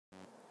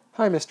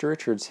Hi, Mr.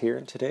 Richards here,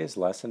 and today's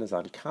lesson is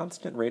on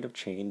constant rate of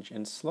change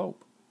and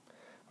slope.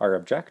 Our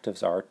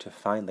objectives are to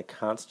find the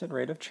constant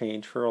rate of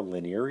change for a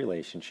linear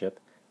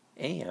relationship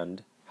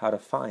and how to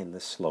find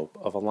the slope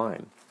of a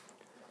line.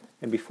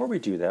 And before we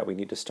do that, we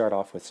need to start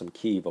off with some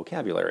key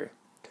vocabulary.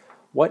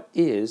 What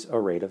is a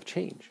rate of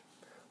change?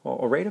 Well,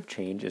 a rate of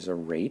change is a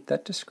rate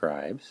that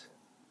describes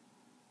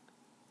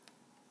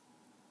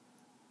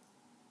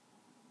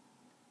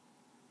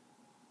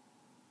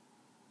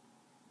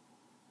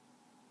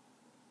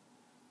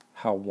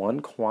how one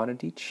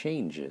quantity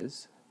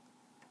changes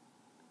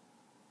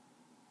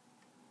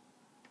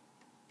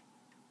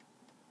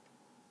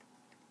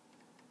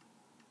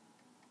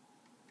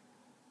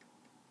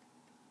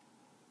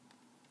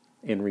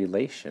in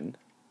relation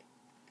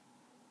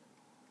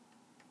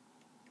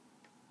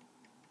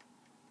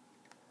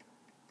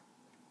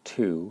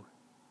to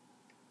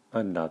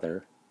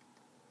another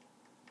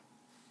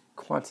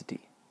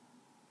quantity.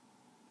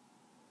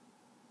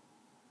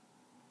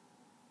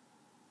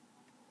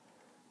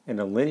 And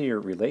a linear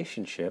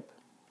relationship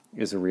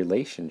is a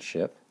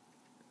relationship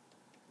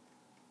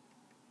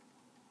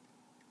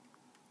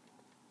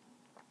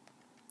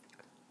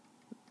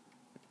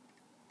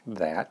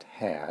that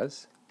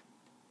has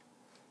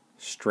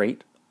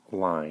straight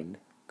line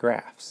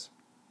graphs.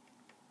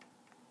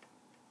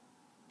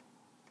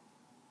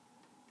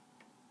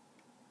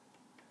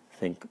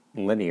 Think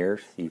linear,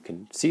 you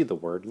can see the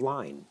word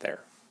line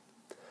there.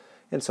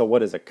 And so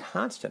what is a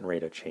constant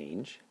rate of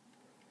change?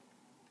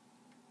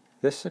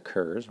 This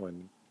occurs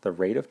when the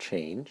rate of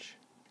change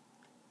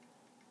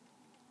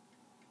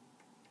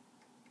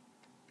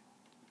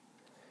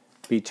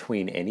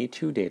between any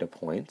two data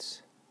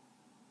points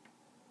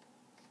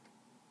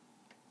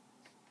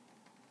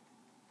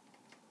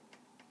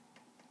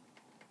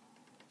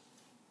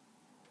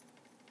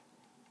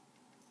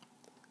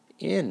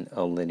in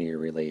a linear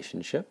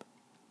relationship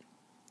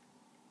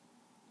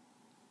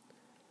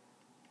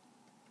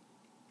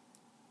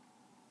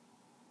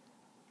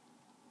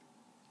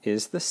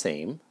is the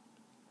same,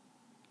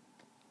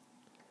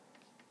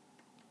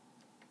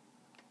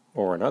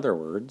 or in other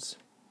words,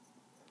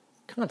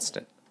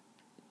 constant.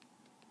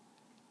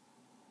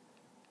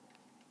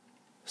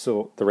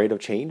 So the rate of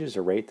change is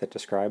a rate that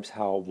describes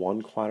how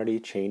one quantity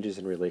changes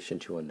in relation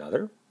to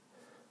another.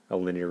 A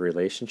linear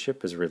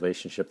relationship is a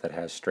relationship that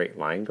has straight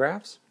line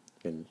graphs,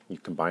 and you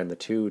combine the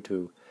two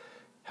to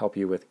help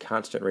you with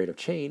constant rate of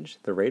change.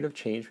 The rate of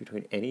change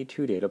between any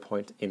two data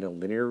points in a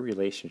linear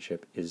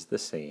relationship is the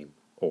same,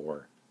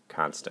 or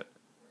constant.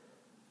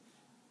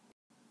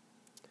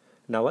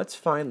 Now let's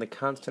find the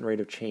constant rate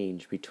of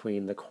change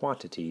between the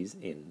quantities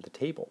in the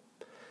table.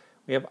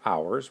 We have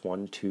hours,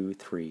 1, 2,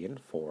 3, and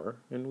 4,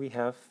 and we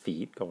have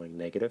feet going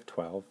negative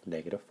 12,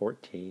 negative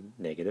 14,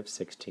 negative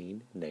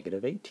 16,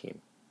 negative 18.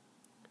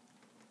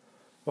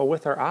 Well,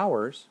 with our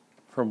hours,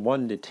 from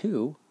 1 to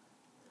 2,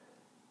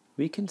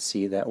 we can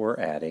see that we're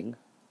adding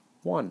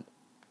 1.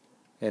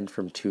 And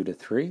from 2 to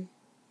 3,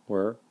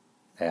 we're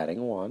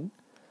adding 1.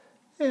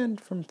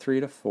 And from 3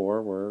 to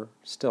 4, we're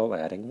still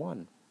adding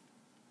 1.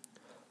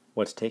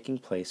 What's taking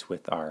place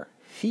with our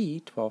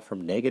feet? Well,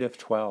 from negative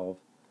 12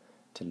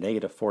 to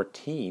negative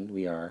 14,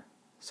 we are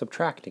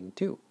subtracting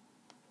 2.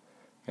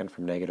 And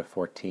from negative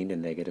 14 to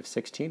negative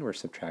 16, we're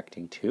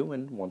subtracting 2.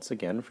 And once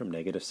again, from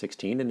negative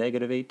 16 to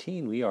negative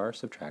 18, we are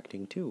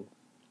subtracting 2.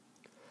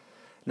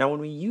 Now,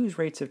 when we use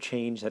rates of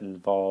change that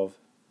involve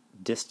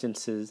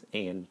distances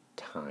and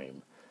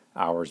time,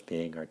 hours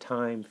being our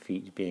time,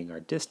 feet being our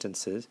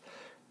distances,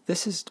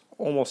 this is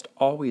almost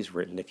always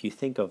written, if you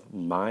think of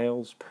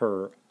miles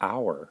per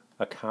hour,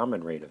 a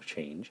common rate of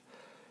change,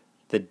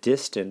 the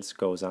distance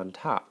goes on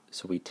top.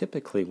 So we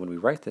typically, when we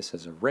write this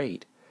as a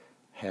rate,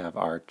 have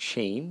our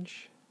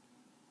change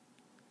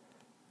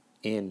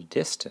in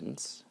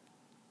distance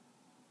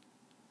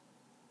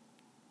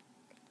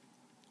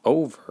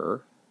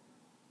over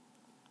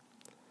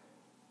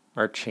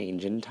our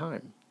change in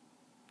time.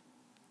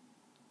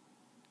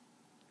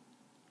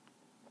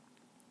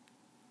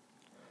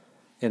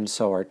 And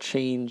so our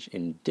change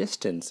in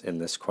distance in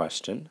this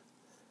question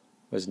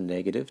was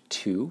negative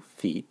 2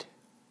 feet,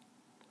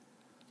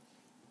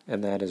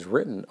 and that is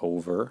written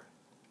over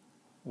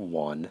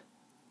 1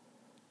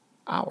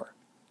 hour.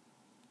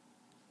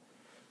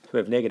 So we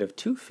have negative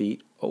 2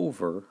 feet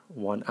over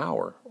 1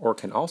 hour, or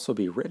can also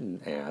be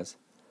written as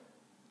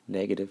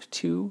negative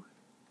 2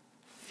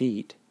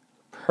 feet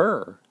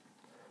per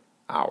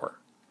hour.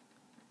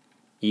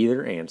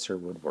 Either answer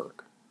would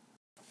work.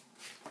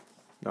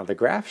 Now the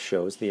graph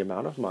shows the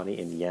amount of money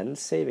in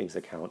Yen's savings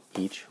account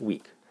each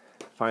week.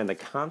 Find the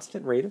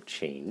constant rate of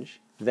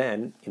change,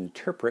 then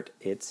interpret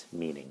its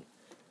meaning.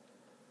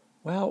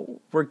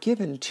 Well, we're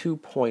given 2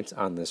 points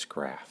on this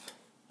graph.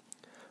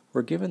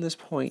 We're given this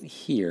point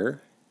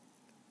here,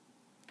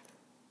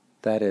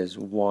 that is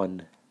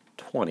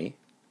 120,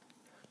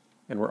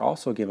 and we're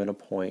also given a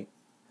point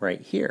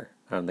right here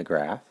on the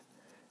graph,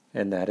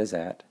 and that is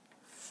at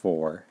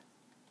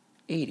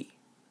 480.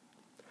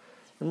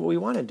 And what we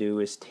want to do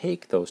is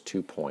take those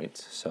 2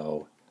 points,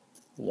 so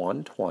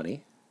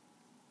 120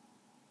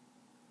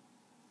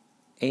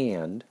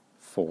 and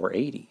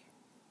 480.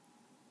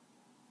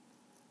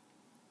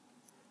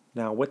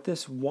 Now, what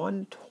this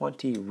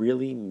 120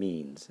 really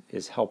means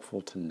is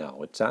helpful to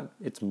know.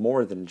 It's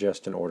more than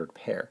just an ordered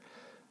pair.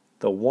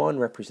 The 1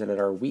 represented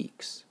our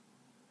weeks,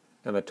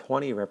 and the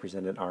 20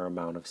 represented our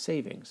amount of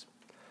savings.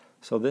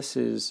 So this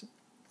is,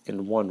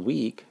 in 1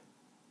 week,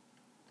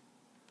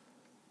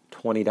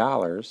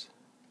 $20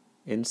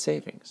 in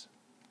savings.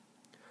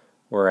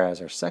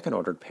 Whereas our second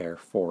ordered pair,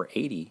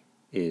 480,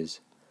 is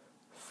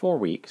 4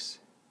 weeks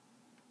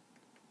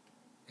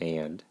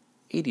and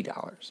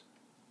 $80.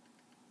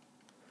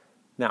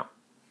 Now,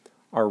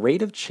 our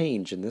rate of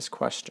change in this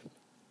question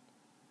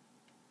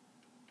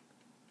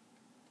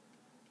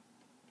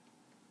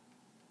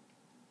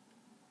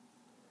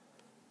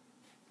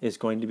is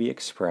going to be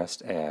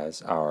expressed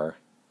as our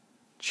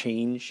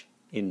change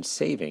in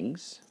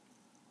savings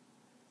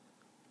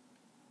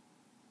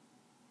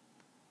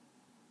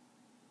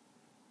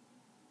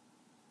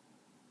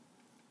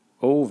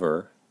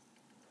over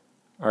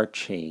our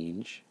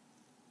change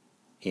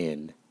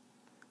in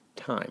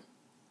time.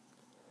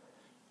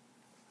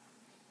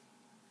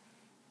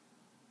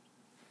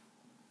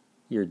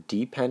 Your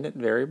dependent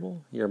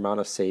variable, your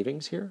amount of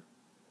savings here,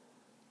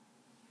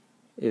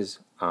 is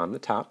on the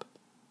top,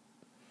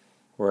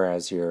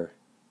 whereas your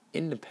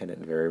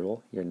independent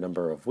variable, your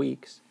number of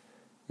weeks,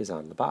 is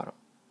on the bottom.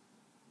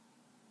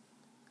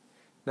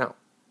 Now,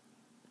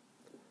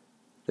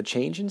 the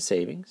change in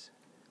savings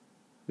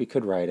we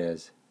could write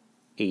as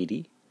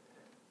 80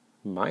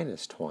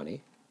 minus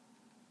 20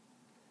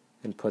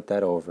 and put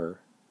that over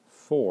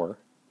 4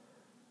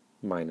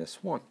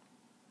 minus 1.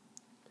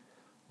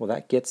 Well,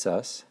 that gets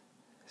us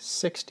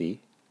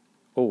 60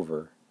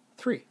 over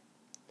 3,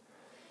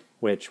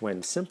 which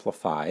when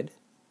simplified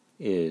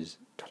is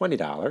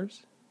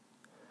 $20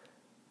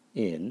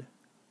 in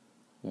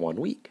 1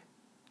 week.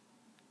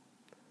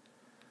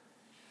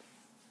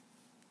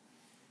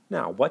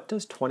 Now, what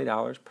does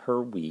 $20 per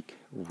week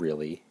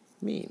really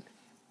mean?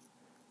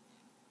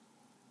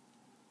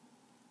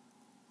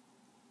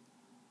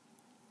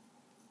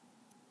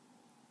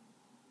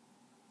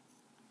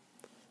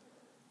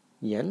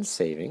 Yen's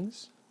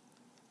savings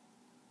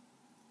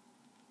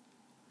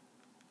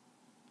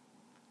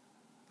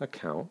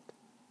account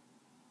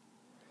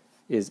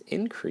is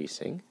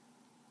increasing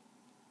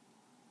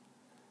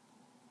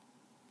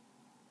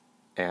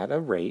at a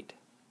rate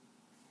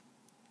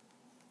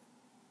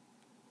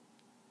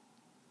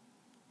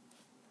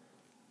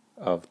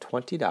of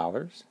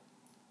 $20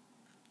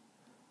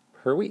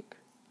 per week,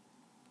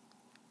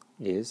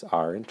 is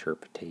our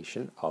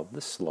interpretation of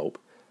the slope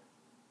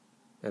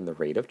and the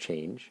rate of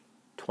change,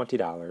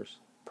 $20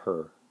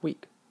 per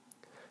week.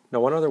 Now,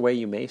 one other way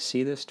you may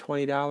see this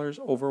 $20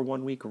 over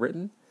 1 week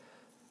written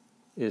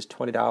is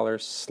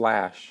 $20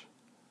 slash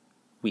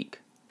week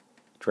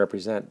to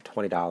represent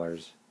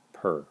 $20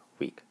 per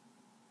week.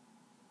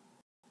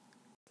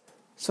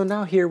 So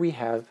now here we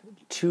have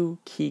two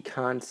key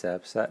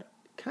concepts that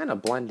kind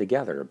of blend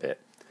together a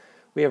bit.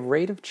 We have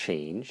rate of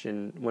change,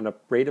 and when a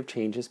rate of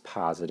change is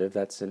positive,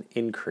 that's an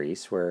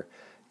increase, where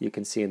you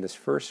can see in this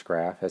first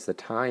graph, as the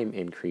time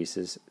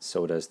increases,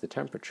 so does the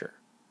temperature.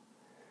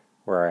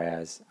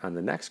 Whereas on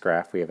the next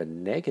graph, we have a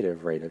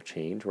negative rate of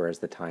change, whereas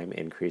the time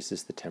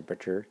increases, the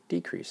temperature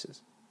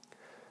decreases.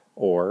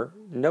 Or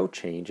no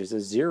change is a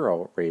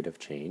zero rate of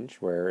change,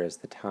 whereas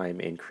the time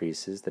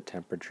increases, the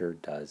temperature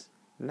does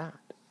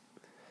not.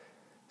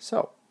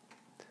 So,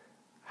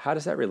 how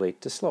does that relate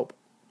to slope?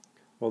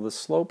 Well, the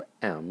slope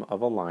m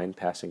of a line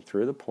passing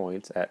through the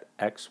points at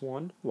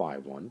x1,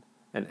 y1,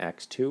 and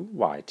x2,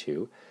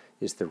 y2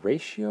 is the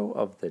ratio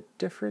of the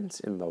difference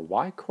in the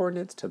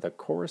y-coordinates to the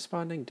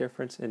corresponding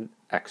difference in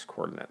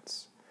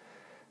x-coordinates.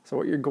 So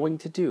what you're going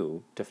to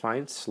do to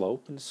find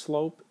slope, and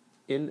slope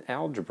in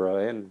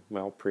algebra and,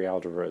 well,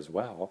 pre-algebra as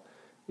well,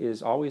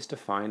 is always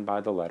defined by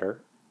the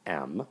letter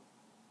m,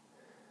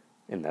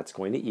 and that's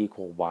going to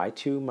equal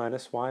y2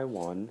 minus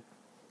y1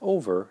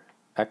 over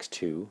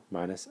x2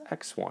 minus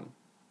x1,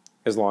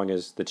 as long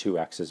as the two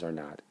x's are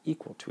not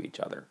equal to each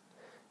other.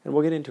 And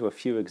we'll get into a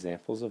few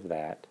examples of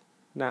that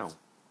now.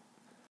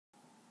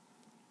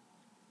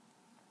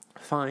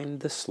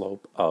 Find the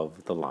slope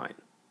of the line.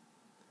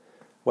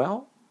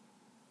 Well,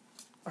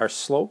 our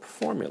slope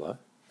formula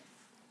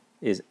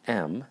is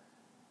m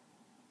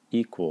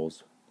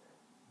equals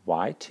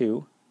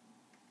y2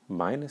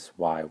 minus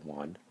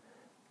y1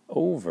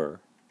 over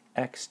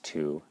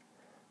x2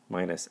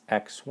 minus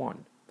x1.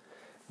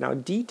 Now,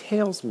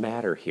 details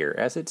matter here.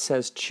 As it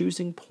says,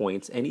 choosing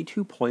points, any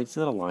two points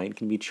in the line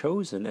can be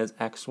chosen as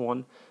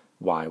x1,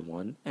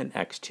 y1, and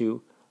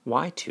x2,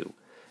 y2.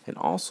 And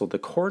also, the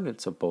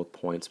coordinates of both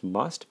points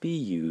must be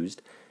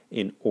used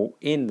in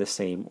the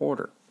same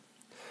order.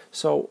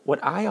 So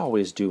what I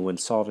always do when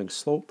solving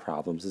slope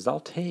problems is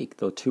I'll take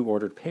the two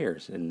ordered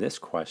pairs. In this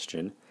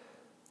question,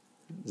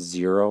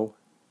 0,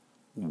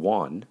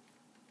 1,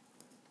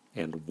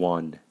 and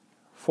 1,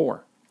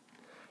 4.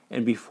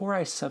 And before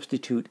I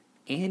substitute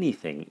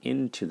anything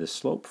into the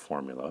slope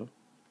formula,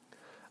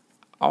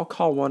 I'll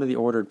call one of the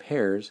ordered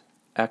pairs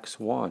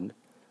x1,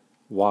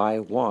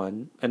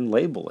 y1 and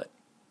label it.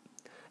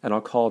 And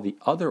I'll call the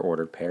other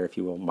ordered pair, if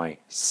you will, my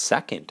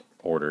second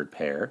ordered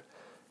pair,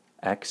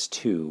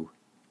 x2,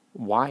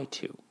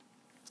 y2.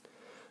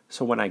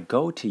 So when I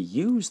go to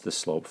use the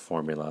slope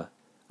formula,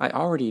 I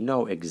already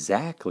know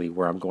exactly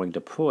where I'm going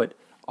to put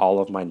all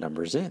of my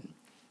numbers in.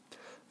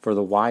 For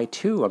the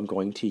y2, I'm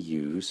going to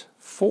use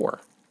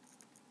 4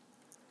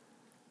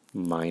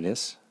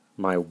 minus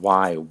my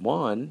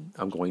y1,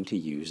 I'm going to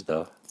use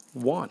the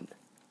 1.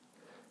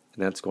 And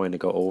that's going to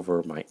go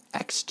over my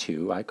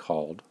x2, I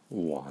called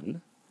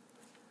 1,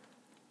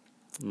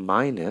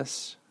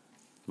 minus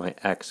my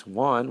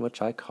x1,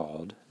 which I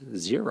called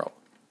 0.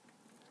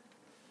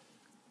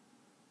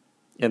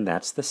 And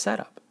that's the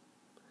setup.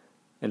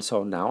 And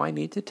so now I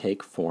need to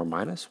take 4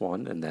 minus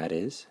 1, and that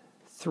is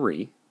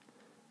 3,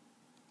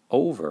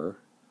 over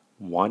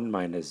 1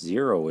 minus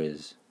 0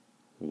 is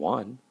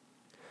 1.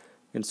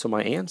 And so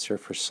my answer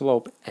for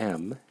slope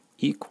m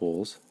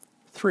equals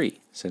 3,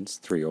 since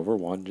 3 over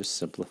 1 just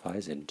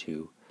simplifies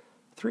into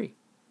 3.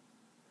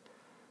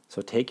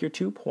 So take your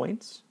 2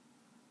 points,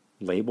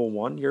 label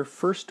one your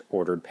first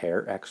ordered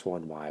pair,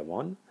 x1,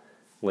 y1,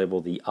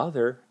 label the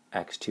other,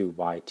 x2,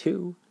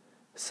 y2,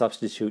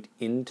 substitute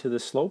into the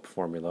slope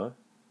formula,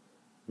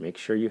 make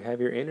sure you have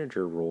your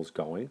integer rules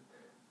going,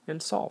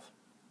 and solve.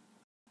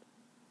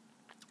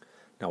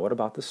 Now what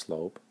about the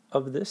slope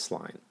of this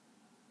line?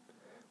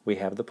 We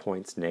have the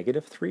points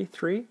negative 3,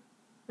 3,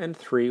 and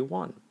 3,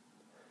 1.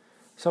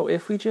 So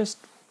if we just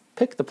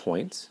pick the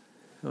points,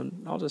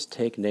 I'll just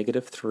take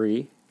negative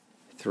 3,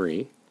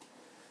 3,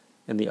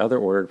 and the other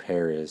ordered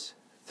pair is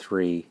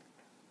 3,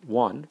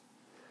 1.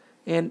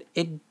 And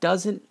it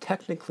doesn't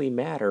technically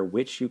matter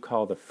which you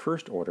call the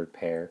first ordered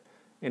pair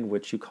and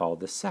which you call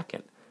the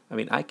second. I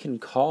mean, I can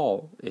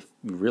call, if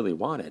you really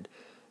wanted,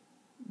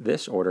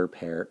 this ordered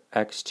pair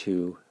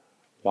x2,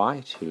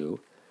 y2,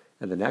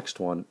 and the next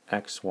one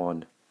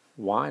x1,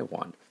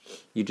 y1.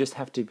 You just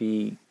have to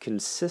be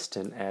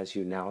consistent as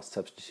you now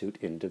substitute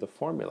into the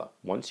formula.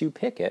 Once you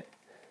pick it,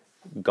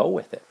 go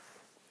with it.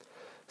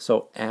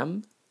 So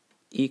m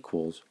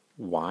equals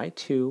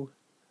y2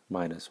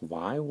 minus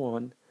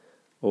y1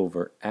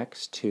 over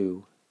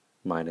x2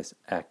 minus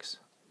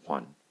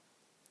x1.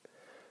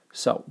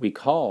 So we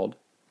called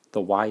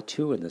the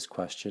y2 in this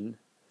question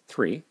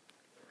 3.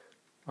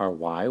 Our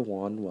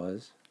y1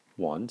 was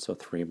 1, so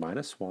 3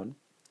 minus 1,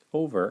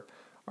 over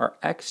our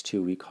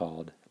x2 we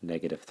called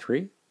negative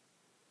 3.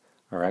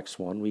 Our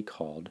x1 we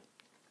called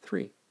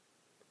 3.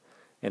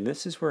 And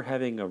this is where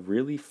having a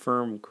really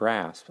firm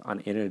grasp on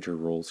integer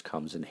rules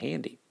comes in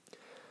handy.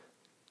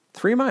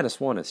 3 minus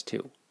 1 is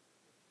 2.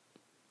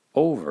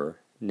 Over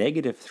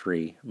negative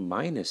 3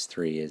 minus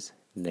 3 is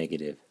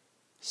negative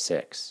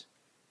 6.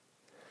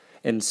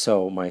 And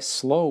so my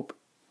slope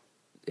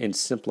in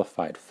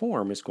simplified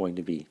form is going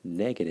to be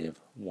negative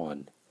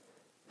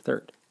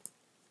 1/3.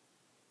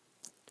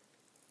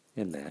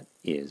 And that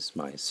is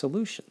my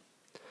solution.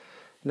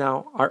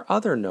 Now, our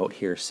other note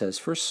here says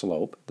for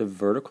slope, the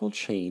vertical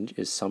change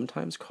is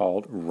sometimes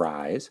called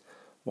rise,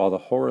 while the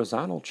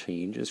horizontal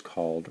change is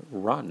called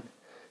run.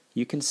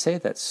 You can say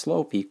that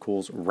slope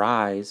equals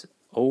rise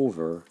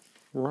over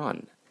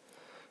run.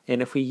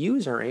 And if we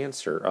use our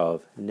answer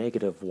of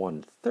negative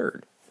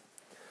 1/3,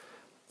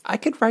 I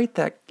could write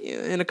that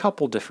in a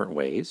couple different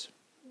ways.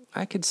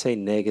 I could say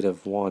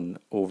negative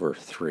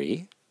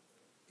 1/3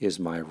 is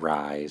my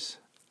rise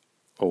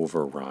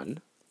over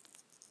run.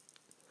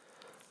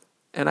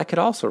 And I could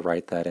also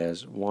write that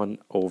as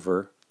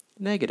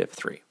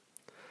 1/3.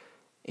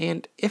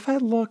 And if I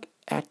look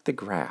at the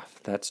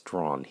graph that's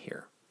drawn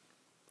here,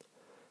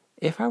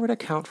 if I were to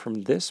count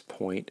from this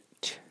point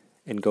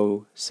and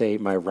go say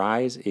my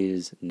rise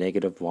is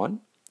negative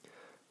 1,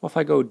 well, if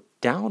I go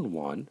down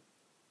 1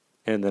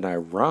 and then I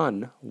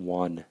run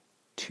 1,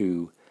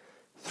 2,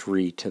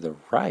 3 to the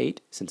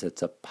right, since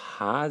it's a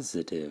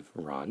positive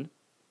run,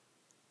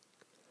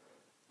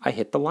 I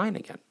hit the line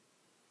again.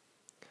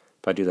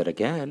 If I do that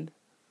again,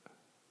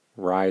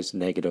 rise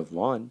negative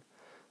 1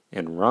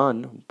 and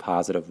run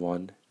positive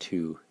 1,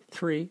 2,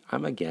 3,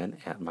 I'm again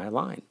at my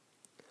line.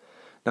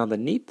 Now the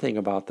neat thing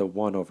about the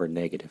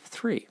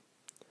 1/3,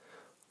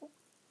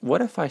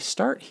 what if I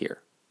start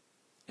here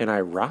and I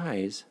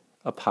rise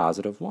a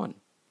positive 1?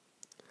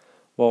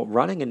 Well,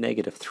 running a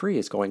negative 3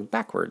 is going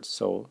backwards,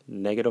 so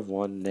negative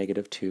 1,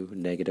 negative 2,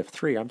 negative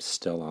 3, I'm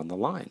still on the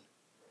line.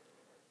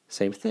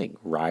 Same thing,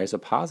 rise a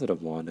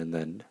positive 1 and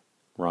then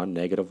run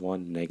negative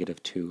 1,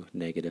 negative 2,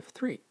 negative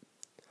 3.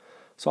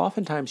 So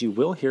oftentimes you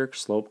will hear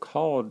slope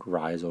called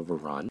rise over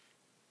run,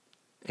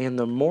 and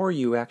the more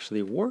you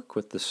actually work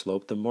with the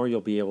slope, the more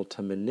you'll be able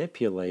to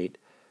manipulate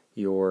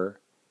your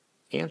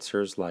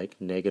answers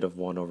like negative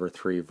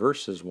 1/3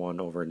 versus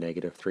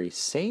 1/3.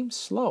 Same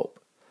slope,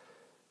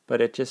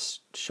 but it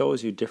just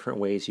shows you different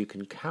ways you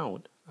can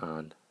count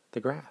on the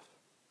graph.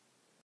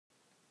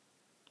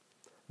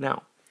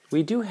 Now,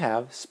 we do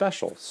have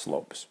special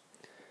slopes.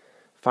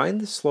 Find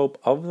the slope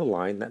of the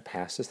line that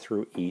passes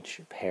through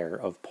each pair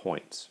of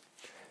points.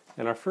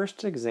 In our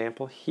first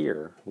example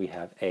here, we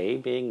have A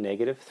being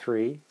negative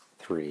 3,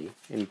 3,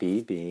 and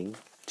b being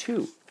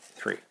 2,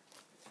 3.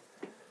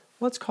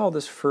 Let's call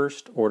this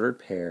first ordered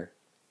pair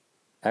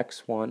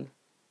x1,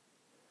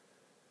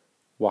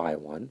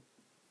 y1,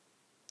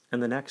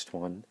 and the next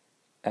one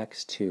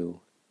x2,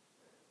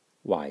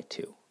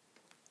 y2.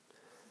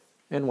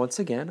 And once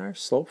again, our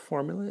slope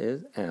formula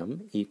is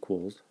m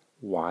equals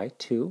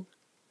y2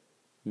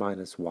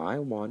 minus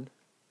y1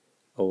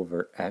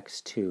 over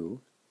x2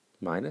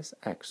 minus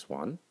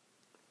x1.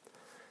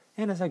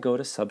 And as I go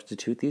to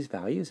substitute these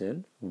values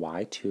in,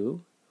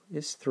 y2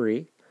 is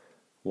 3,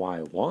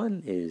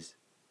 y1 is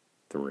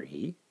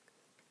 3,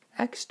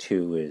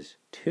 x2 is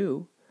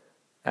 2,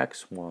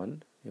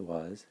 x1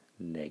 was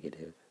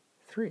negative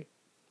 3.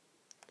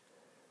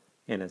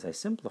 And as I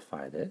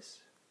simplify this,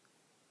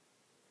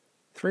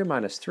 3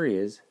 minus 3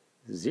 is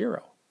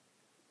 0.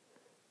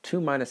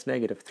 2 minus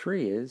negative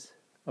 3 is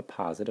a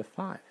positive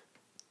 5.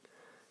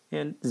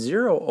 And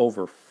 0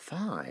 over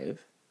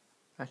 5,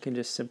 I can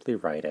just simply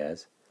write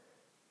as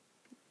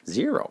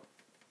 0.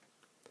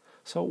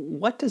 So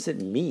what does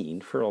it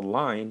mean for a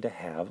line to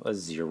have a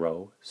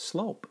 0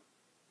 slope?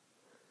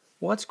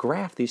 Well, let's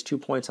graph these 2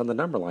 points on the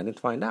number line and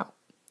find out.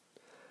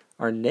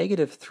 Our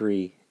negative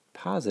 3,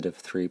 positive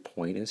 3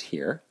 point is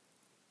here.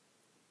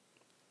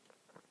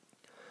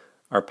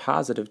 Our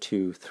positive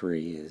 2,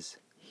 3 is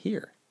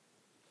here.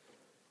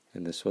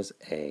 And this was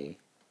A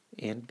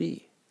and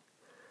B.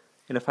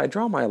 And if I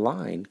draw my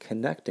line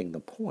connecting the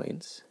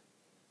points,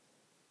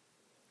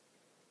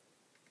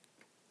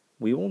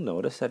 we will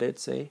notice that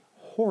it's a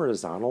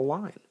horizontal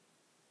line.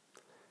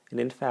 And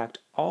in fact,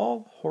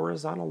 all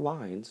horizontal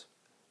lines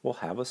will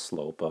have a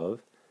slope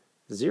of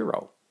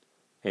 0.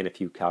 And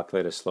if you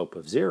calculate a slope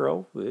of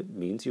 0, it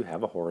means you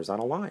have a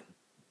horizontal line.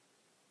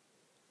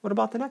 What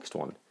about the next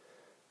one?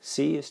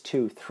 C is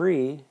 2,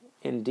 3,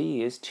 and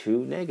D is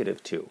 2,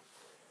 negative 2.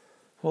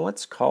 Well,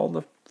 let's call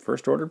the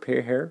first order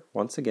pair here,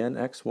 once again,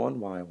 x1,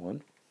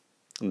 y1,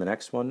 and the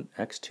next one,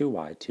 x2,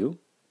 y2.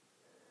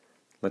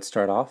 Let's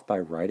start off by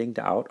writing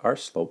out our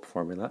slope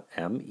formula,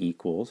 m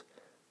equals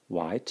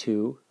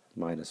y2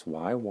 minus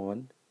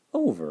y1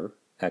 over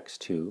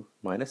x2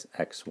 minus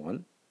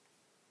x1.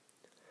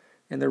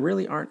 And there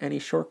really aren't any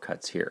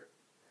shortcuts here.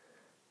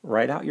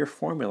 Write out your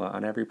formula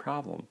on every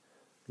problem.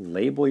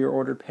 Label your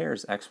ordered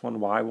pairs x1,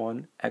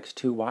 y1,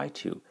 x2,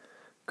 y2.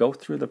 Go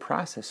through the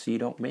process so you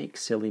don't make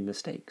silly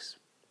mistakes.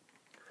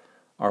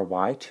 Our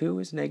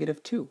y2 is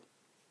negative 2.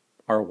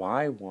 Our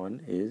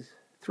y1 is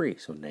 3,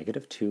 so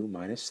negative 2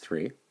 minus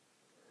 3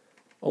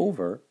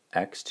 over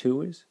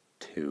x2 is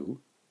 2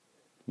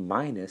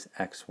 minus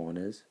x1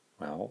 is,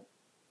 well,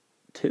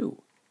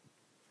 2.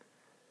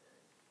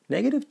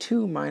 Negative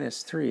 2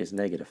 minus 3 is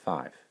negative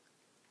 5.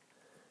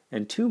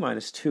 And 2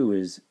 minus 2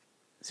 is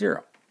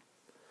 0.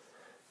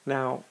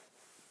 Now,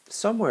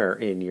 somewhere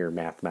in your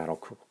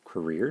mathematical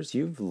careers,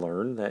 you've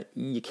learned that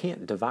you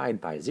can't divide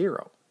by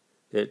 0.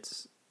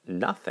 It's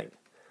nothing.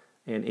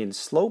 And in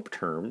slope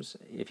terms,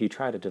 if you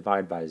try to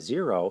divide by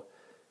 0,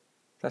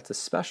 that's a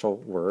special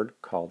word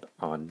called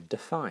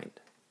undefined.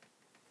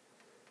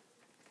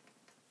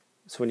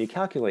 So when you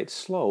calculate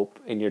slope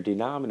and your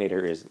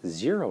denominator is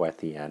 0 at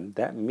the end,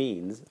 that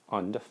means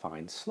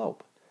undefined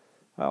slope.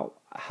 Well,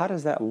 how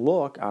does that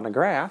look on a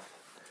graph?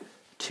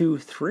 2,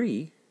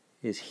 3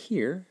 is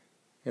here,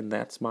 and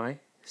that's my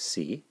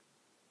C.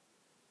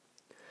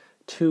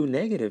 2,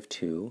 negative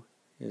 2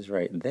 is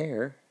right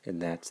there,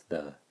 and that's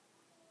the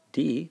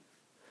D.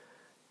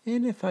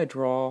 And if I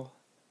draw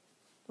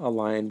a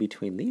line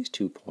between these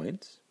 2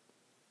 points,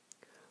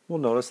 we'll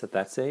notice that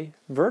that's a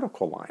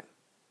vertical line.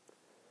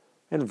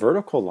 And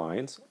vertical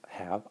lines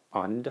have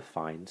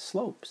undefined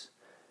slopes.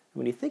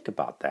 When you think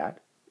about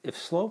that, if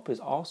slope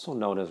is also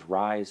known as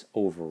rise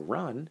over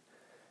run,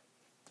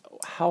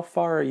 how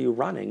far are you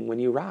running when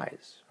you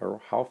rise?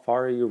 Or how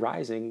far are you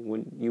rising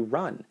when you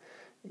run?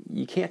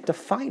 You can't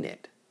define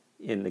it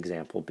in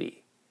example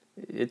B.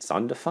 It's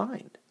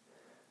undefined.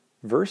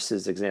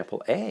 Versus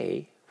example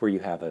A, where you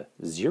have a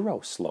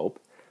 0 slope,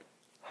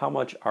 how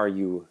much are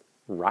you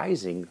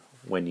rising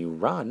when you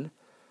run?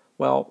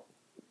 Well,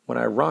 when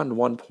I run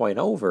 1 point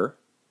over,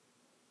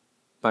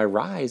 my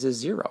rise is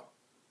 0.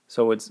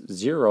 So it's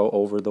 0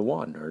 over the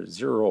 1, or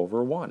 0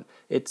 over 1.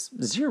 It's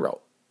 0.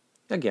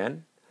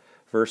 Again,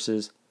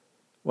 versus,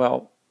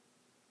 well,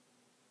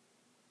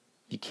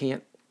 you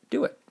can't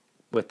do it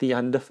with the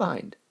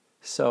undefined.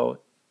 So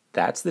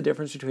that's the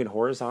difference between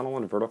horizontal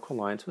and vertical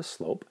lines with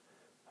slope.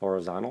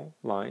 Horizontal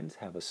lines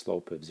have a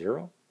slope of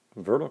 0.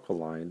 Vertical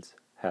lines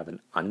have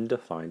an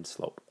undefined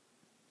slope.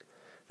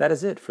 That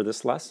is it for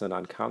this lesson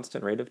on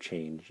constant rate of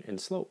change in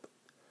slope.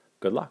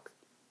 Good luck.